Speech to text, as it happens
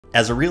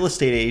As a real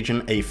estate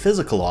agent, a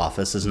physical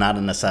office is not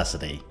a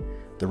necessity.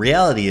 The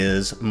reality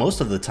is,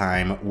 most of the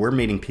time, we're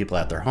meeting people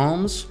at their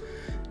homes,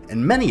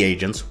 and many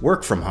agents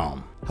work from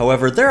home.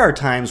 However, there are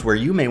times where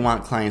you may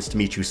want clients to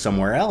meet you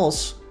somewhere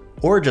else,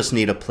 or just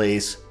need a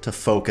place to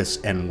focus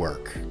and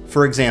work.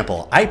 For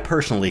example, I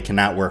personally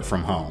cannot work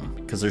from home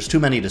because there's too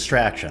many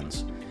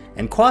distractions,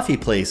 and coffee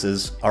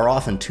places are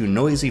often too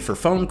noisy for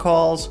phone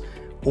calls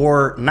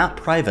or not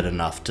private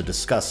enough to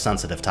discuss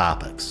sensitive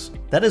topics.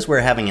 That is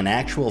where having an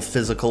actual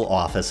physical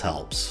office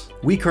helps.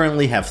 We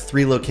currently have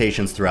 3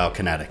 locations throughout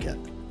Connecticut.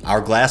 Our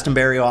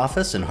Glastonbury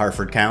office in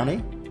Hartford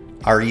County,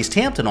 our East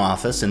Hampton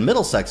office in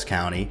Middlesex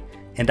County,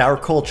 and our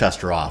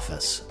Colchester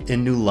office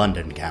in New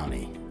London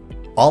County.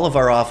 All of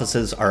our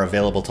offices are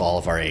available to all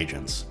of our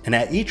agents, and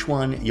at each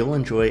one you'll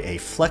enjoy a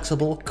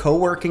flexible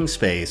co-working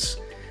space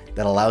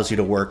that allows you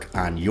to work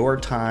on your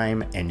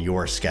time and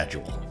your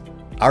schedule.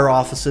 Our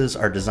offices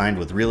are designed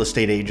with real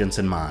estate agents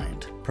in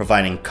mind,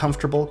 providing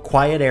comfortable,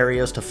 quiet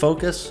areas to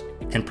focus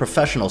and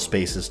professional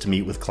spaces to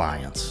meet with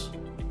clients.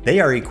 They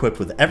are equipped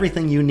with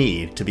everything you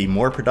need to be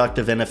more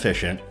productive and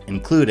efficient,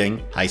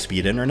 including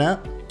high-speed internet,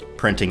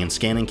 printing and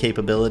scanning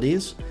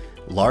capabilities,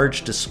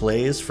 large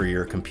displays for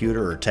your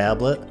computer or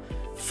tablet,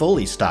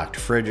 fully stocked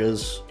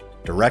fridges,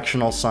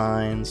 directional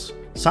signs,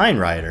 sign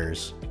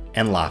writers,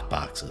 and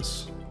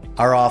lockboxes.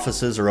 Our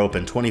offices are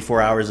open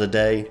 24 hours a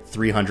day,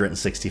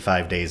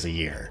 365 days a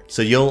year,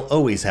 so you'll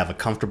always have a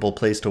comfortable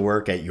place to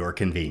work at your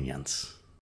convenience.